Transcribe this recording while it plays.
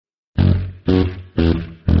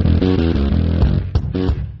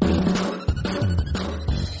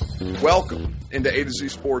to Z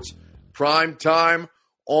Sports Prime Time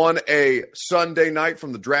on a Sunday night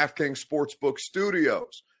from the DraftKings Sportsbook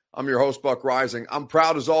Studios. I'm your host, Buck Rising. I'm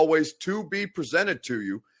proud, as always, to be presented to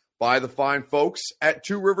you by the fine folks at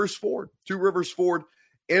Two Rivers Ford. Two Rivers Ford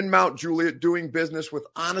in Mount Juliet, doing business with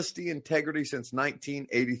honesty, integrity since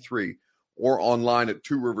 1983, or online at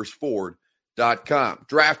tworiversford.com.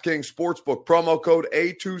 DraftKings Sportsbook, promo code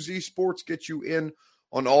A2Z Sports gets you in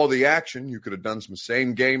on all the action. You could have done some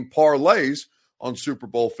same-game parlays on Super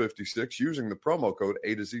Bowl 56 using the promo code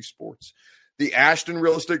A2Z Sports. The Ashton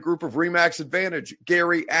Real Estate Group of RE/MAX Advantage,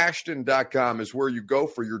 GaryAshton.com is where you go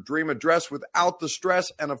for your dream address without the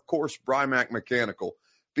stress. And, of course, Brymac Mechanical,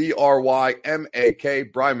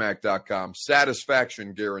 BRYMAK, Brymac.com.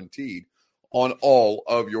 Satisfaction guaranteed on all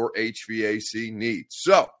of your HVAC needs.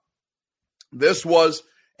 So, this was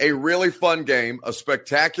a really fun game, a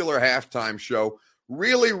spectacular halftime show,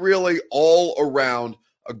 really all around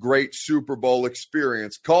a great Super Bowl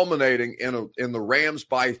experience, culminating in the Rams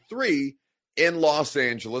by 3 in Los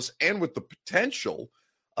Angeles, and with the potential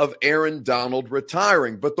of Aaron Donald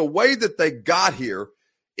retiring. But the way that they got here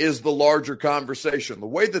is the larger conversation. The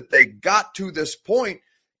way that they got to this point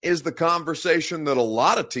is the conversation that a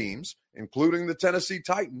lot of teams, including the Tennessee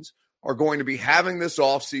Titans, are going to be having this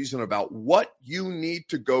offseason about what you need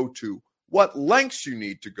to go to, what lengths you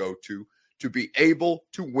need to go to be able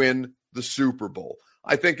to win the Super Bowl.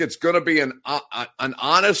 I think it's going to be an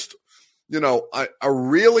honest, a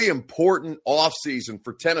really important offseason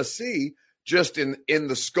for Tennessee, just in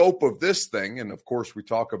the scope of this thing. And, of course, we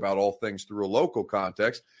talk about all things through a local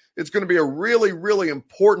context. It's going to be a really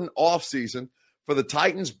important offseason for the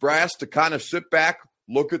Titans brass to kind of sit back,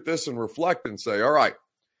 look at this, and reflect and say, all right,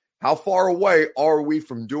 how far away are we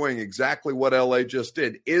from doing exactly what LA just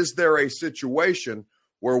did? Is there a situation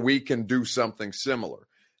where we can do something similar?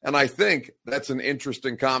 And I think that's an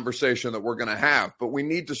interesting conversation that we're going to have. But we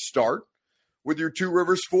need to start with your Two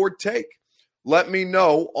Rivers Ford take. Let me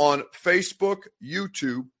know on Facebook,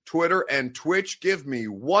 YouTube, Twitter, and Twitch. Give me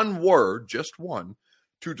one word, just one,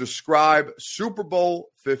 to describe Super Bowl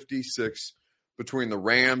 56 between the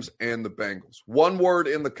Rams and the Bengals. One word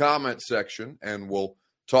in the comment section, and we'll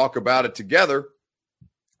talk about it together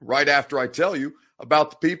right after I tell you about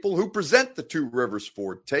the people who present the Two Rivers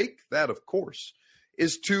Ford take. That, of course,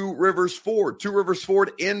 is Two Rivers Ford. Two Rivers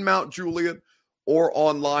Ford in Mount Juliet, or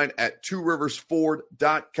online at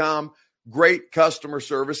tworiversford.com. Great customer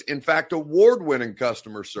service. In fact, award-winning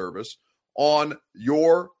customer service on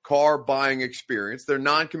your car buying experience. They're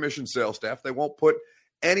non-commissioned sales staff. They won't put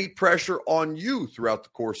any pressure on you throughout the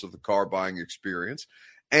course of the car buying experience.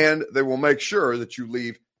 And they will make sure that you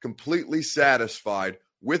leave completely satisfied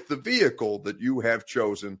with the vehicle that you have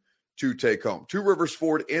chosen to take home. Two Rivers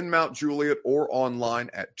Ford in Mount Juliet, or online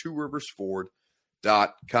at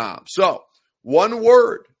tworiversford.com. So, one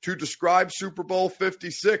word to describe Super Bowl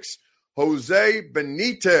 56. Jose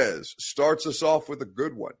Benitez starts us off with a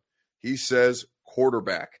good one. He says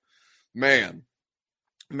quarterback. Man,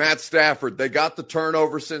 Matt Stafford, they got the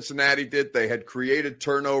turnover, Cincinnati did. They had created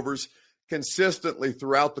turnovers consistently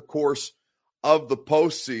throughout the course of the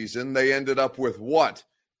postseason. They ended up with what?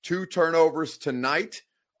 2 turnovers tonight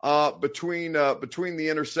between the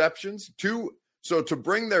interceptions. So to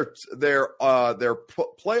bring their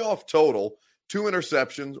playoff total, 2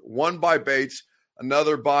 interceptions, one by Bates,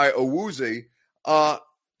 another by Owuzie,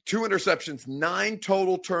 2 interceptions, 9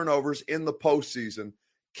 total turnovers in the postseason,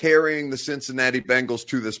 carrying the Cincinnati Bengals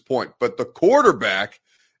to this point. But the quarterback,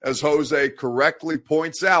 as Jose correctly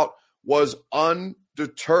points out, was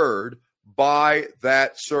undeterred by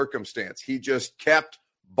that circumstance. He just kept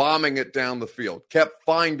bombing it down the field, kept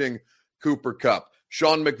finding Cooper Kupp.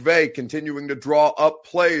 Sean McVay continuing to draw up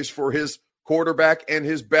plays for his quarterback and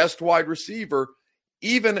his best wide receiver,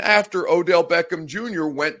 even after Odell Beckham Jr.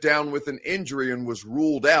 went down with an injury and was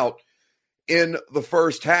ruled out in the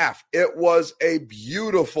first half. It was a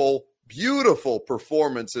beautiful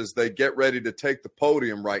performance as they get ready to take the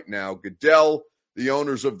podium right now. Goodell, the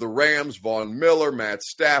owners of the Rams, Von Miller, Matt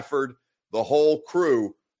Stafford, the whole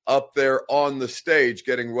crew up there on the stage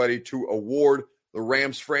getting ready to award the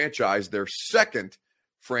Rams franchise their second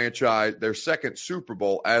Super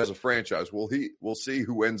Bowl as a franchise. We'll see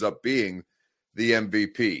who ends up being the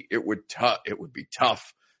MVP. It would be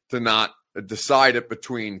tough to not decide it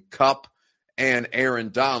between Kupp and Aaron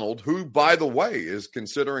Donald, who, by the way, is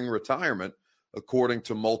considering retirement according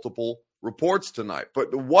to multiple reports tonight.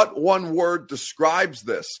 But what one word describes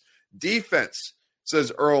this? Defense,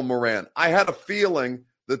 says Earl Moran. I had a feeling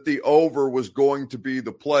that the over was going to be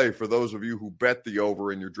the play for those of you who bet the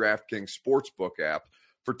over in your DraftKings Sportsbook app.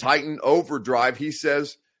 For Titan Overdrive, he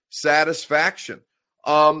says satisfaction.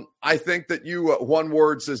 I think that one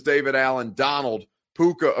word, says David Allen. Donald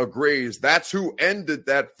Puka agrees. That's who ended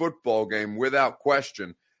that football game without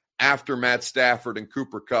question after Matt Stafford and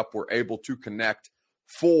Cooper Kupp were able to connect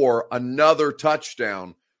for another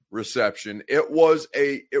touchdown reception. It was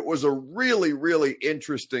a really, really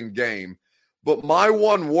interesting game. But my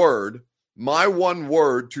one word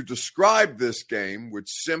to describe this game would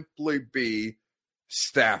simply be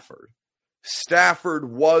Stafford.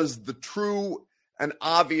 Stafford was the true and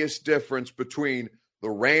obvious difference between the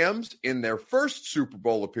Rams in their first Super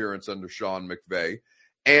Bowl appearance under Sean McVay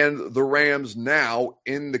and the Rams now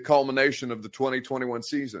in the culmination of the 2021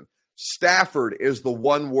 season. Stafford is the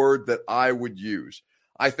one word that I would use.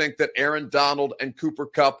 I think that Aaron Donald and Cooper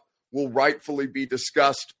Kupp will rightfully be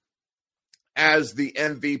discussed as the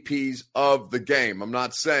MVPs of the game. I'm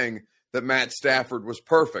not saying that Matt Stafford was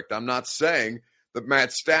perfect. I'm not saying that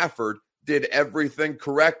Matt Stafford did everything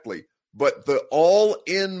correctly. But the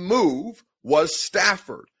all-in move was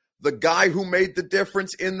Stafford. The guy who made the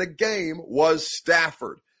difference in the game was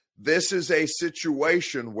Stafford. This is a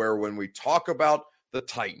situation where when we talk about the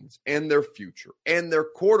Titans and their future and their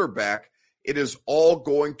quarterback, it is all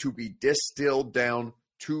going to be distilled down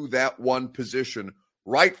to that one position,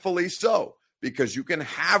 rightfully so, because you can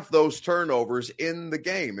have those turnovers in the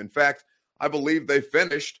game. In fact, I believe they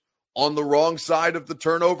finished on the wrong side of the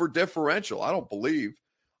turnover differential. I don't believe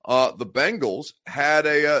the Bengals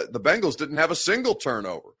didn't have a single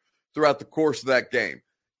turnover throughout the course of that game.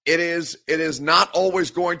 It is not always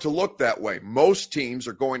going to look that way. Most teams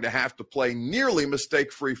are going to have to play nearly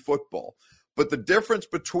mistake-free football. But the difference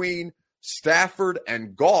between Stafford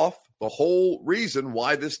and Goff, the whole reason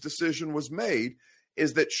why this decision was made,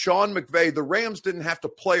 is that Sean McVay, the Rams didn't have to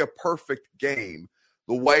play a perfect game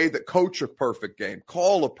the way that coach a perfect game,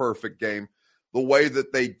 call a perfect game, the way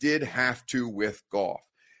that they did have to with Goff.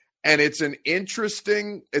 And it's an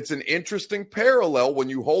interesting parallel when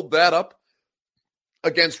you hold that up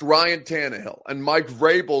against Ryan Tannehill and Mike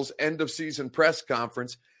Vrabel's end-of-season press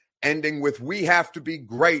conference ending with, "We have to be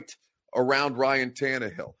great around Ryan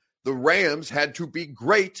Tannehill." The Rams had to be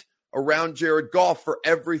great around Jared Goff for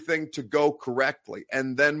everything to go correctly.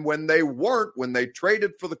 And then when they weren't, when they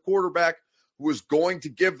traded for the quarterback who was going to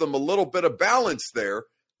give them a little bit of balance there,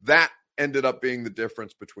 that ended up being the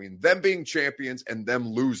difference between them being champions and them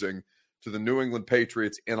losing to the New England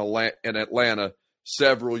Patriots in Atlanta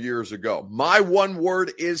several years ago. My one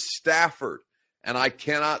word is Stafford, and I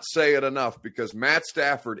cannot say it enough because Matt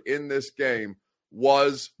Stafford in this game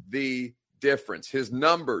was the difference. His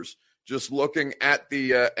numbers, just looking at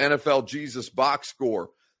the NFL Jesus box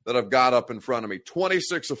score that I've got up in front of me,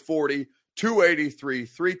 26 of 40, 283,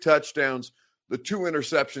 3 touchdowns, the 2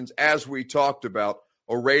 interceptions, as we talked about,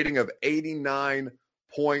 a rating of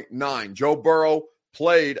 89.9. Joe Burrow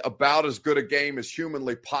played about as good a game as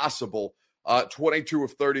humanly possible. 22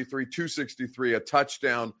 of 33, 263, a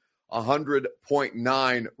touchdown,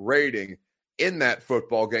 100.9 rating in that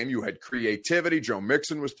football game. You had creativity. Joe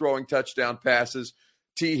Mixon was throwing touchdown passes.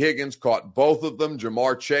 T. Higgins caught both of them.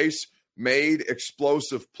 Jamar Chase made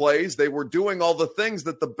explosive plays. They were doing all the things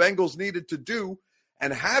that the Bengals needed to do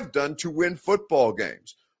and have done to win football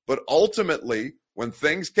games. But ultimately, when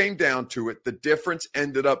things came down to it, the difference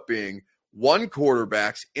ended up being one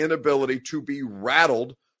quarterback's inability to be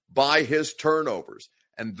rattled by his turnovers.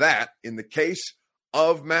 And that, in the case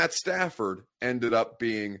of Matt Stafford, ended up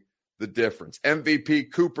being the difference.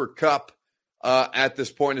 MVP Cooper Kupp at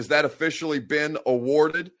this point, has that officially been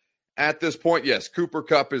awarded at this point? Yes, Cooper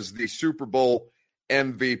Kupp is the Super Bowl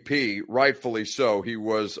MVP, rightfully so. He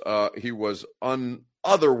was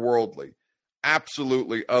otherworldly,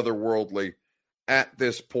 absolutely otherworldly at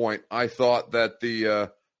this point. I thought that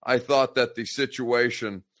the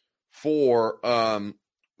situation for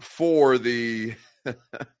the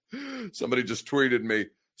somebody tweeted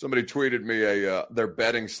me their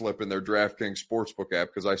betting slip in their DraftKings Sportsbook app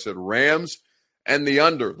because I said Rams and the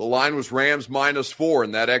under. The line was Rams -4,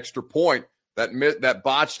 and that extra point, that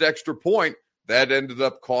botched extra point, that ended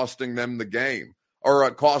up costing them the game, or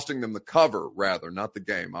costing them the cover, rather, not the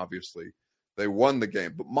game. Obviously, they won the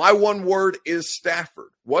game. But my one word is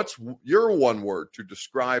Stafford. What's your one word to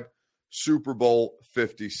describe Super Bowl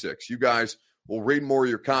 56? You guys will read more of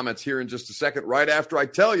your comments here in just a second, right after I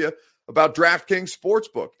tell you about DraftKings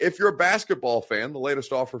Sportsbook. If you're a basketball fan, the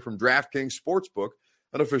latest offer from DraftKings Sportsbook,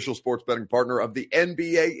 an official sports betting partner of the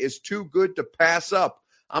NBA, is too good to pass up.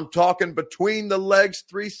 I'm talking between the legs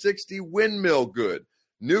 360 windmill good.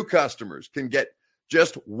 New customers can get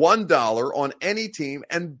just $1 on any team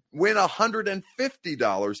and win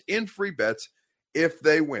 $150 in free bets if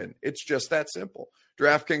they win. It's just that simple.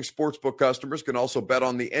 DraftKings Sportsbook customers can also bet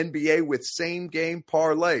on the NBA with same-game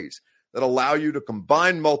parlays that allow you to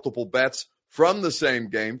combine multiple bets from the same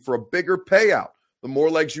game for a bigger payout. The more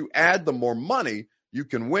legs you add, the more money you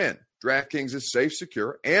can win. DraftKings is safe,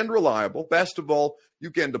 secure, and reliable. Best of all,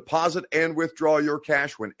 you can deposit and withdraw your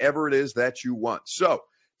cash whenever it is that you want. So,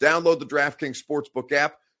 download the DraftKings Sportsbook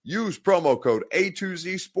app. Use promo code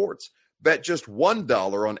A2Z Sports. Bet just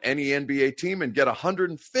 $1 on any NBA team and get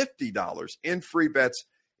 $150 in free bets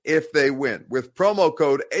if they win. With promo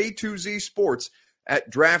code A2Z Sports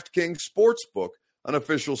at DraftKings Sportsbook, an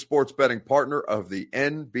official sports betting partner of the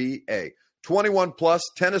NBA. 21 plus,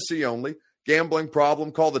 Tennessee only. Gambling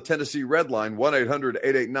problem? Call the Tennessee Red Line,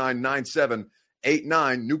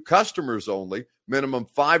 1-800-889-9789. New customers only. Minimum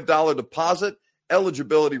 $5 deposit.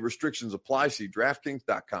 Eligibility restrictions apply. See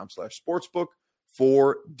DraftKings.com/sportsbook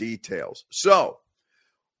for details. So,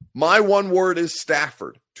 my one word is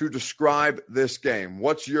Stafford to describe this game.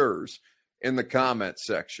 What's yours in the comment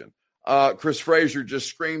section? Chris Frazier just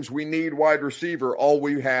screams, we need wide receiver. All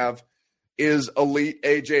we have is elite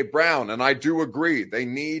A.J. Brown. And I do agree. They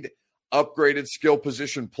need upgraded skill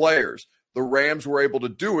position players. The Rams were able to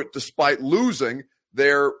do it despite losing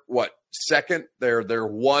their, second, their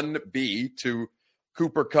 1B to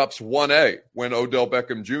Cooper Kupp's 1A when Odell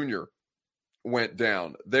Beckham Jr. went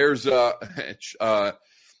down. There's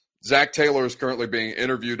Zach Taylor is currently being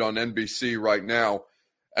interviewed on NBC right now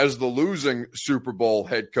as the losing Super Bowl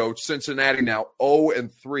head coach. Cincinnati now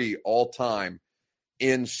 0-3 all time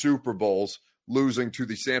in Super Bowls, losing to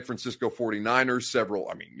the San Francisco 49ers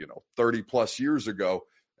 30 plus years ago,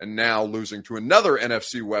 and now losing to another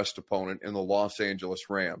NFC West opponent in the Los Angeles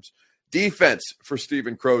Rams. Defense for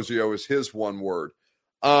Steven Crozio is his one word.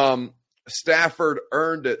 Stafford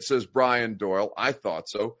earned it, says Brian Doyle. I thought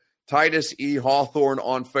so. Titus E. Hawthorne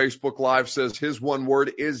on Facebook Live says his one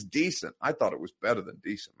word is decent. I thought it was better than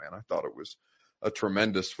decent, man. I thought it was a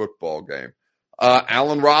tremendous football game.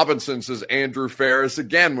 Allen Robinson says Andrew Ferris.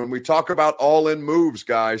 Again, when we talk about all-in moves,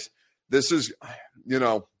 guys, this is, I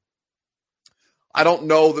don't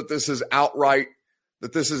know that this has outright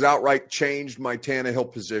changed my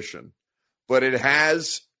Tannehill position, but it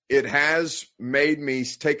has made me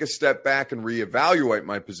take a step back and reevaluate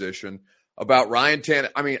my position about Ryan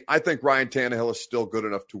Tannehill. I think Ryan Tannehill is still good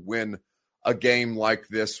enough to win a game like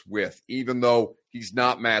this with, even though he's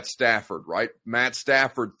not Matt Stafford, right? Matt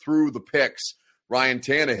Stafford threw the picks. Ryan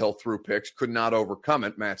Tannehill threw picks, could not overcome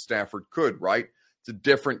it. Matt Stafford could, right? It's a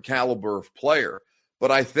different caliber of player.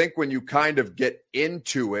 But I think when you kind of get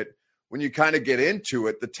into it, the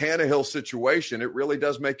Tannehill situation, it really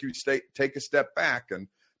does make you take a step back. And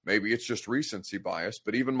maybe it's just recency bias,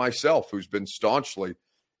 but even myself, who's been staunchly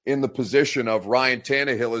in the position of Ryan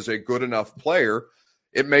Tannehill is a good enough player,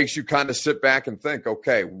 it makes you kind of sit back and think,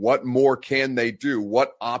 okay, what more can they do?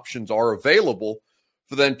 What options are available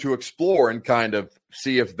for them to explore and kind of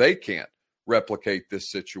see if they can't replicate this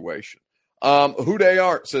situation? Who they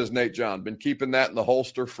are, says Nate John. Been keeping that in the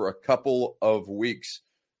holster for a couple of weeks.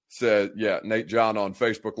 Said, Nate John on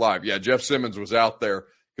Facebook Live. Yeah, Jeff Simmons was out there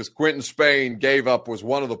because Quentin Spain was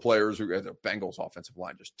one of the players who had the Bengals offensive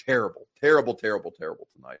line just terrible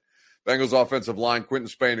tonight. Bengals offensive line, Quentin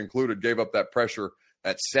Spain included, gave up that pressure,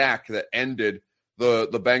 that sack that ended the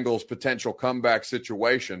Bengals' potential comeback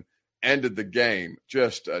situation, ended the game.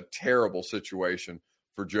 Just a terrible situation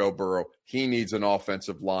for Joe Burrow. He needs an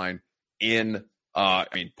offensive line in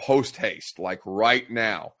post haste, like right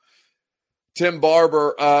now. Tim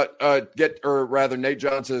Barber, Nate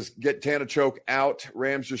John says, get Tannechoke out.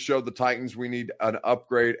 Rams just showed the Titans we need an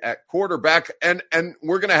upgrade at quarterback. And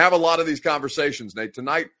we're going to have a lot of these conversations, Nate.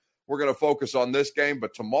 Tonight, we're going to focus on this game,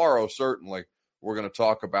 but tomorrow, certainly, we're going to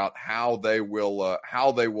talk about how they will look,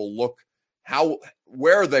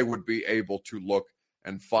 where they would be able to look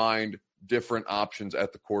and find different options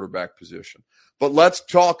at the quarterback position. But let's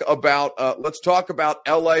talk about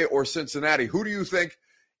LA or Cincinnati. Who do you think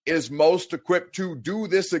is most equipped to do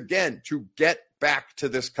this again, to get back to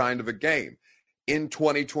this kind of a game in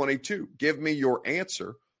 2022? Give me your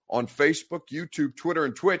answer on Facebook, YouTube, Twitter,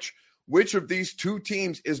 and Twitch. Which of these two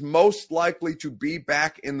teams is most likely to be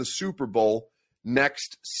back in the Super Bowl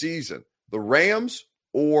next season? The Rams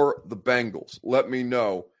or the Bengals? Let me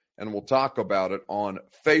know, and we'll talk about it on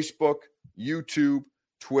Facebook, YouTube,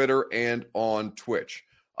 Twitter, and on Twitch.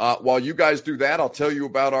 While you guys do that, I'll tell you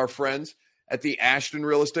about our friends at the Ashton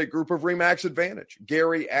Real Estate Group of RE/MAX Advantage.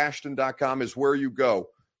 GaryAshton.com is where you go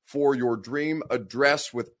for your dream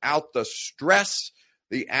address without the stress.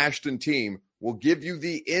 The Ashton team will give you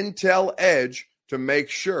the intel edge to make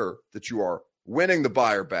sure that you are winning the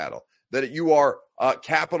buyer battle, that you are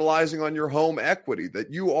capitalizing on your home equity,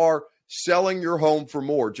 that you are selling your home for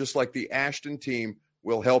more, just like the Ashton team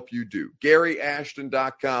will help you do.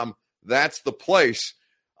 GaryAshton.com. That's the place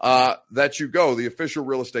that you go. The official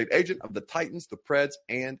real estate agent of the Titans, the Preds,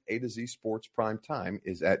 and A to Z Sports Prime Time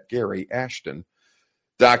is at GaryAshton.com.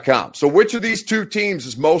 So which of these two teams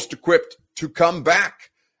is most equipped to come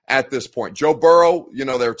back at this point? Joe Burrow,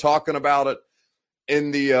 they're talking about it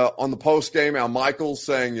in the on the post game. Al Michaels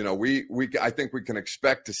saying, I think we can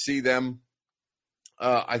expect to see them.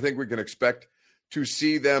 I think we can expect to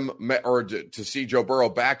see them or to see Joe Burrow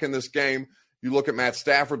back in this game. You look at Matt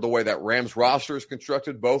Stafford, the way that Rams roster is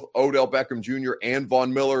constructed, both Odell Beckham Jr. and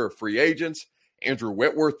Von Miller are free agents. Andrew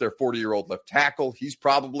Whitworth, their 40-year-old left tackle, he's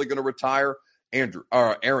probably going to retire.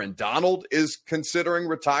 Aaron Donald is considering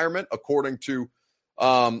retirement, according to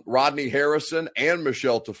Rodney Harrison and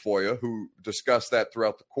Michelle Tafoya, who discussed that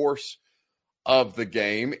throughout the course of the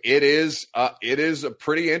game. It is a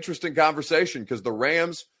pretty interesting conversation because the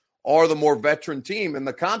Rams are the more veteran team in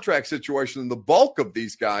the contract situation, and the bulk of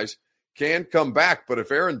these guys can come back. But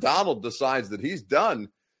if Aaron Donald decides that he's done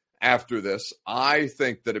after this, I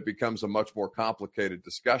think that it becomes a much more complicated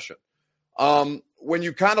discussion. When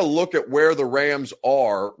you kind of look at where the Rams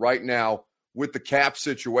are right now with the cap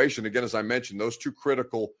situation, again, as I mentioned, those two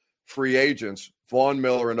critical free agents, Von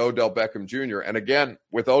Miller and Odell Beckham Jr. And again,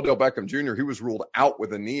 with Odell Beckham Jr., he was ruled out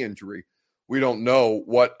with a knee injury. We don't know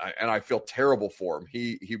what, and I feel terrible for him.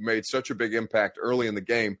 He made such a big impact early in the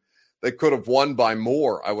game. They could have won by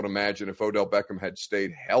more, I would imagine, if Odell Beckham had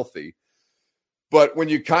stayed healthy. But when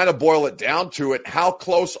you kind of boil it down to it, how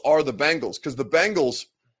close are the Bengals? Because the Bengals,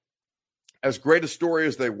 as great a story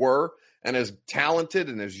as they were, and as talented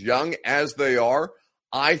and as young as they are,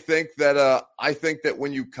 I think that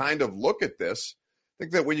when you kind of look at this,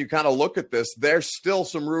 there's still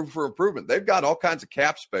some room for improvement. They've got all kinds of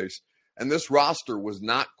cap space, and this roster was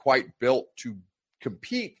not quite built to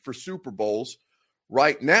compete for Super Bowls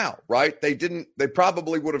right now, right? They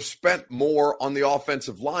probably would have spent more on the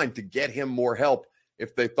offensive line to get him more help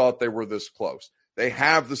if they thought they were this close. They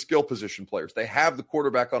have the skill position players. They have the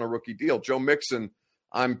quarterback on a rookie deal. Joe Mixon,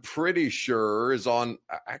 I'm pretty sure, is on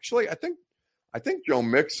 – actually, I think Joe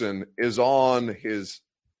Mixon is on his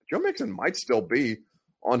 – Joe Mixon might still be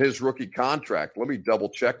on his rookie contract. Let me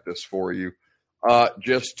double-check this for you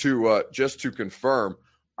just to confirm.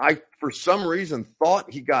 I, for some reason,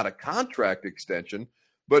 thought he got a contract extension,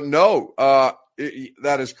 but no,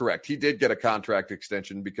 that is correct. He did get a contract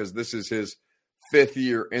extension because this is his fifth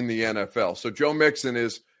year in the NFL. So Joe Mixon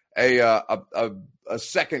is a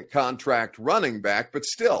second contract running back, but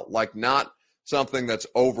still, like, not something that's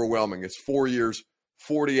overwhelming. It's 4 years,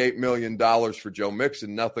 $48 million for Joe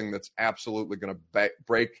Mixon, nothing that's absolutely going to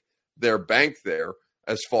break their bank there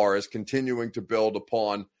as far as continuing to build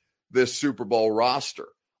upon this Super Bowl roster.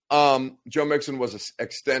 Joe Mixon was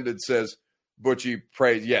extended, says Butchie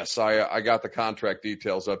praise. Yes, I got the contract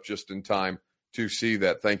details up just in time to see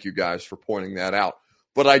that. Thank you guys for pointing that out.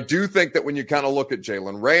 But I do think that when you kind of look at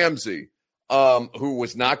Jalen Ramsey, who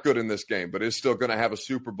was not good in this game, but is still going to have a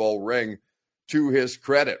Super Bowl ring to his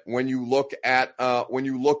credit. When you look at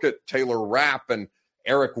Taylor Rapp and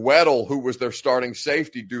Eric Weddle, who was their starting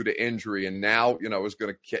safety due to injury, and now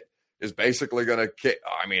is basically going to.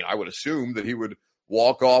 I mean, I would assume that he would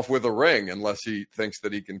walk off with a ring unless he thinks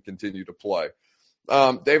that he can continue to play.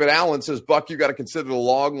 David Allen says, Buck, you got to consider the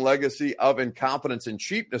long legacy of incompetence and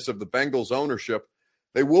cheapness of the Bengals ownership.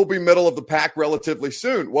 They will be middle of the pack relatively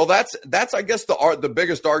soon. Well, that's I guess the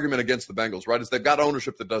biggest argument against the Bengals, right, is they've got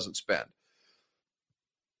ownership that doesn't spend.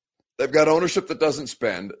 They've got ownership that doesn't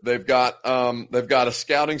spend. They've got a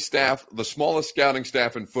scouting staff, the smallest scouting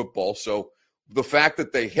staff in football. So the fact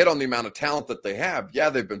that they hit on the amount of talent that they have, yeah,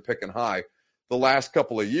 they've been picking high the last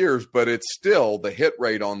couple of years, but it's still the hit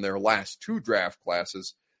rate on their last two draft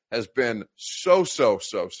classes has been so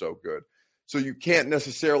good. So you can't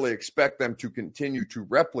necessarily expect them to continue to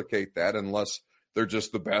replicate that unless they're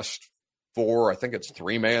just the best I think it's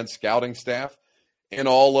 3-man scouting staff in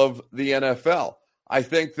all of the NFL. I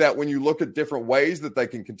think that when you look at different ways that they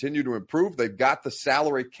can continue to improve, they've got the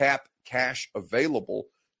salary cap cash available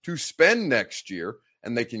to spend next year,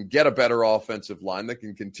 and they can get a better offensive line. They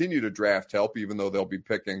can continue to draft help, even though they'll be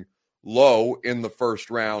picking low in the first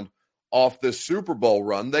round off this Super Bowl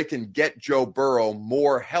run. They can get Joe Burrow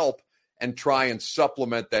more help and try and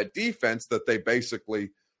supplement that defense that they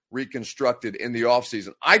basically reconstructed in the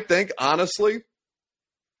offseason. I think, honestly,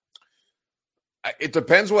 it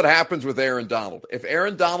depends what happens with Aaron Donald. If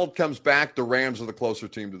Aaron Donald comes back, the Rams are the closer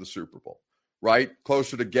team to the Super Bowl, right?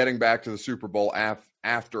 Closer to getting back to the Super Bowl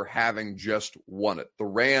after having just won it. The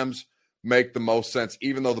Rams make the most sense,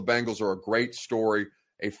 even though the Bengals are a great story,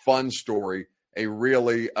 a fun story, a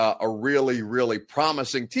really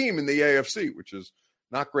promising team in the AFC, which is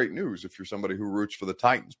not great news if you're somebody who roots for the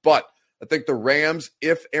Titans. But I think the Rams,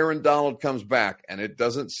 if Aaron Donald comes back, and it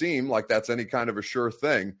doesn't seem like that's any kind of a sure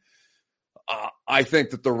thing, I think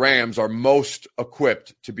that the Rams are most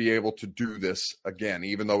equipped to be able to do this again,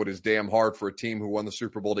 even though it is damn hard for a team who won the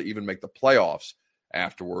Super Bowl to even make the playoffs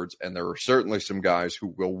afterwards. And there are certainly some guys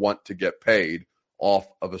who will want to get paid off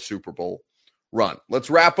of a Super Bowl run. Let's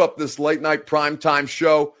wrap up this late night primetime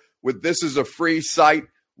show with This Is a Free Site.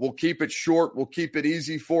 We'll keep it short. We'll keep it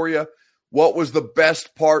easy for you. What was the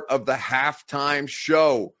best part of the halftime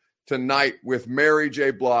show tonight with Mary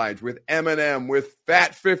J. Blige, with Eminem, with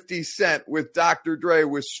Fat 50 Cent, with Dr. Dre,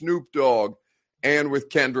 with Snoop Dogg, and with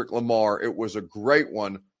Kendrick Lamar? It was a great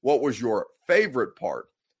one. What was your favorite part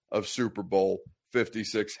of Super Bowl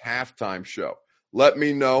 56 halftime show? Let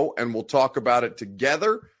me know, and we'll talk about it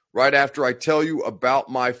together right after I tell you about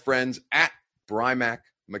my friends at Brymak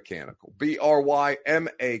Mechanical. BRYMAK,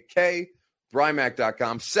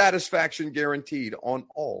 Brymak.com. Satisfaction guaranteed on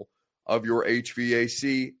all of your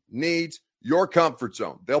HVAC needs, your comfort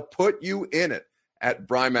zone. They'll put you in it at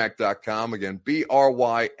Brymak.com. Again,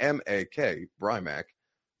 BRYMAK, Brymak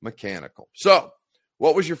Mechanical. So,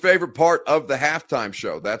 what was your favorite part of the halftime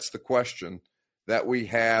show? That's the question that we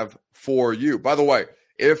have for you. By the way,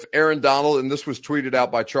 if Aaron Donald, and this was tweeted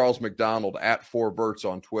out by Charles McDonald at 4Berts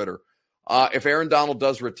on Twitter, if Aaron Donald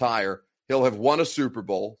does retire, he'll have won a Super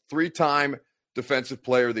Bowl, 3-time Defensive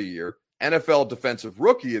Player of the Year, NFL Defensive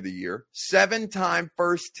Rookie of the Year, 7-time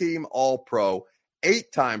first-team All-Pro,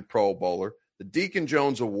 8-time Pro Bowler, the Deacon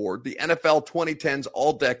Jones Award, the NFL 2010s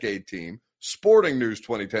All-Decade Team, Sporting News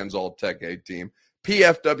 2010s All-Decade Team,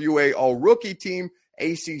 PFWA All-Rookie Team,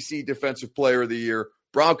 ACC Defensive Player of the Year,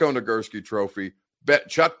 Bronco Nagurski Trophy,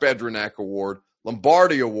 Chuck Bedrenak Award,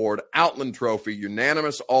 Lombardi Award, Outland Trophy,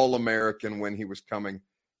 unanimous All-American when he was coming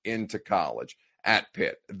into college at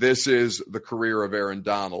Pitt. This is the career of Aaron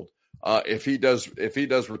Donald. If he does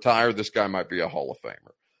retire, this guy might be a Hall of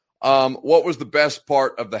Famer. What was the best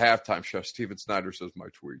part of the halftime show? Steven Snyder says my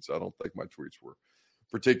tweets. I don't think my tweets were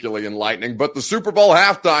particularly enlightening, but the Super Bowl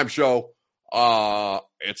halftime show,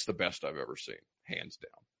 it's the best I've ever seen, hands down.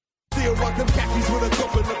 Still rock them khakis with a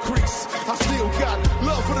cup in the crease. I still got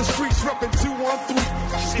love for the streets, reppin' 213.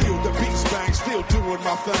 Still the beats bang, still doing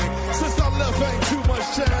my thing. Since I left, ain't too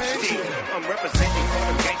much change. Still, I'm representing for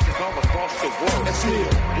them gangsters all across the world. And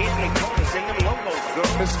still, hitting them corners in them lolos, girl.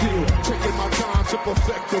 and still taking my time to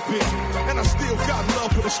perfect the beat. And I still got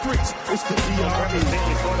love for the streets. It's the I'm DRE.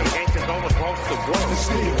 representing for them gangsters all across the world. And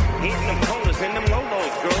still, Hitting them corners in them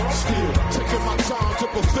lolos, girl. still taking my time to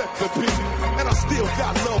perfect the beat. And I still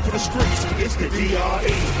got love for the streets. It's the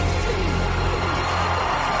DRE.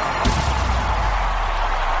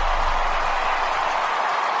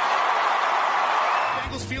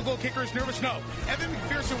 Bengals field goal kicker is nervous? No. Evan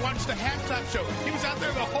McPherson watched the halftime show. He was out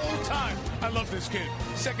there the whole time. I love this kid.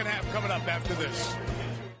 Second half coming up after this.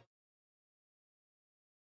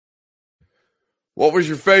 What was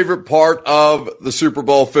your favorite part of the Super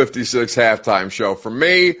Bowl 56 halftime show? For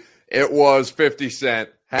me, it was 50 Cent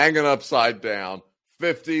hanging upside down.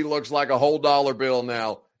 50 looks like a whole dollar bill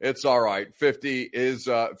now. It's all right. 50 is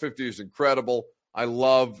incredible. I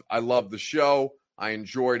love the show. I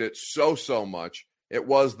enjoyed it so much. It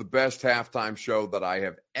was the best halftime show that I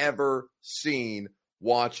have ever seen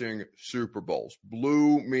watching Super Bowls.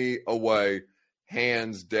 Blew me away,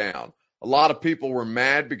 hands down. A lot of people were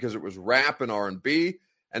mad because it was rap and R&B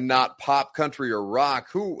and not pop, country, or rock.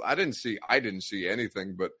 I didn't see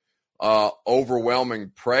anything but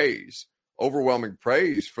overwhelming praise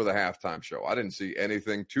for the halftime show. I didn't see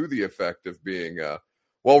anything to the effect of being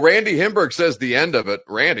Randy Himberg says the end of it.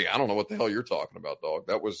 Randy, I don't know what the hell you're talking about, dog.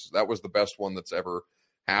 That was the best one that's ever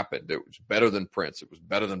happened. It was better than Prince. It was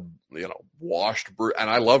better than, washed Bruce,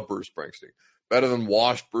 and I love Bruce Springsteen. Better than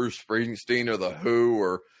washed Bruce Springsteen or The Who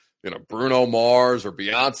or Bruno Mars or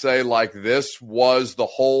Beyonce. Like, this was the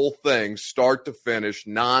whole thing, start to finish,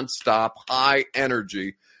 nonstop, high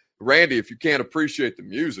energy. Randy, if you can't appreciate the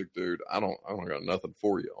music, dude, I don't got nothing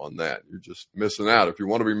for you on that. You're just missing out. If you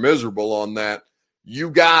want to be miserable on that,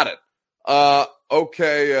 you got it.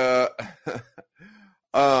 Okay.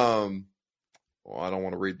 Well, I don't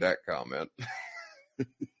want to read that comment. You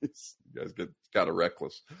guys get kind of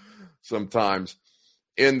reckless sometimes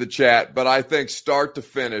in the chat, but I think start to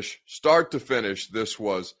finish, this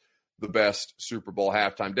was the best Super Bowl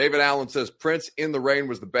halftime. David Allen says Prince in the Rain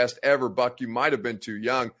was the best ever. Buck, you might have been too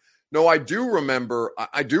young. No, I do remember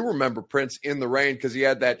Prince in the Rain because he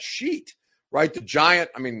had that sheet, right? The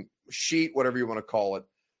giant, sheet, whatever you want to call it,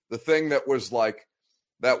 the thing that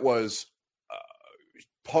was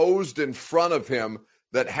posed in front of him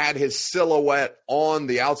that had his silhouette on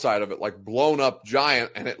the outside of it, like blown up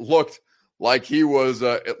giant, and it looked like he was,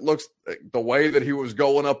 it looks the way that he was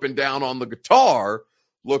going up and down on the guitar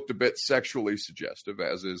looked a bit sexually suggestive,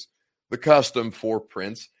 as is the custom for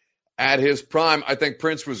Prince. At his prime, I think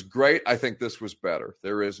Prince was great. I think this was better.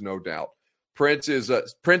 There is no doubt. Prince is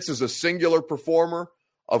a singular performer,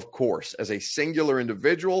 of course. As a singular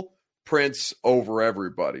individual, Prince over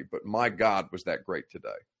everybody. But my God, was that great today.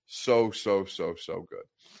 So good.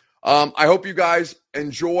 I hope you guys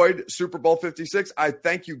enjoyed Super Bowl 56. I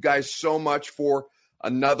thank you guys so much for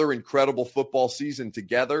another incredible football season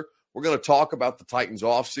together. We're going to talk about the Titans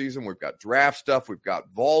offseason. We've got draft stuff. We've got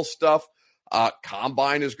Vol stuff.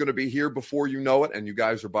 Combine is going to be here before you know it. And you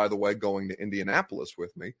guys are, by the way, going to Indianapolis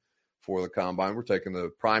with me for the Combine. We're taking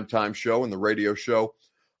the primetime show and the radio show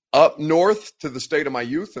up north to the state of my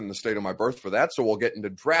youth and the state of my birth for that. So we'll get into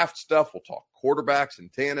draft stuff. We'll talk quarterbacks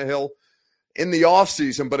and Tannehill in the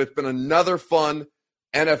offseason. But it's been another fun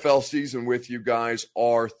NFL season with you guys.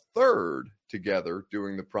 Our third together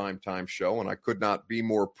doing the primetime show. And I could not be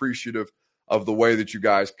more appreciative of the way that you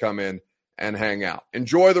guys come in and hang out.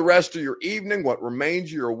 Enjoy the rest of your evening, what remains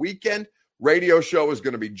of your weekend. Radio show is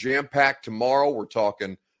going to be jam-packed tomorrow. We're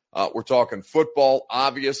talking football,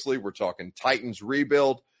 obviously. We're talking Titans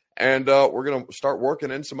rebuild. And we're going to start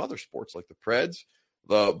working in some other sports like the Preds,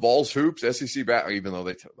 the Vols hoops, SEC even though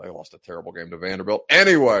they lost a terrible game to Vanderbilt.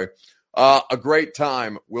 Anyway, a great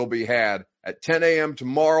time will be had at 10 a.m.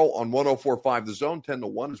 tomorrow on 104.5 The Zone. 10 to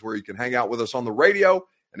 1 is where you can hang out with us on the radio.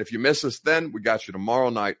 And if you miss us then, we got you tomorrow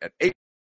night at 8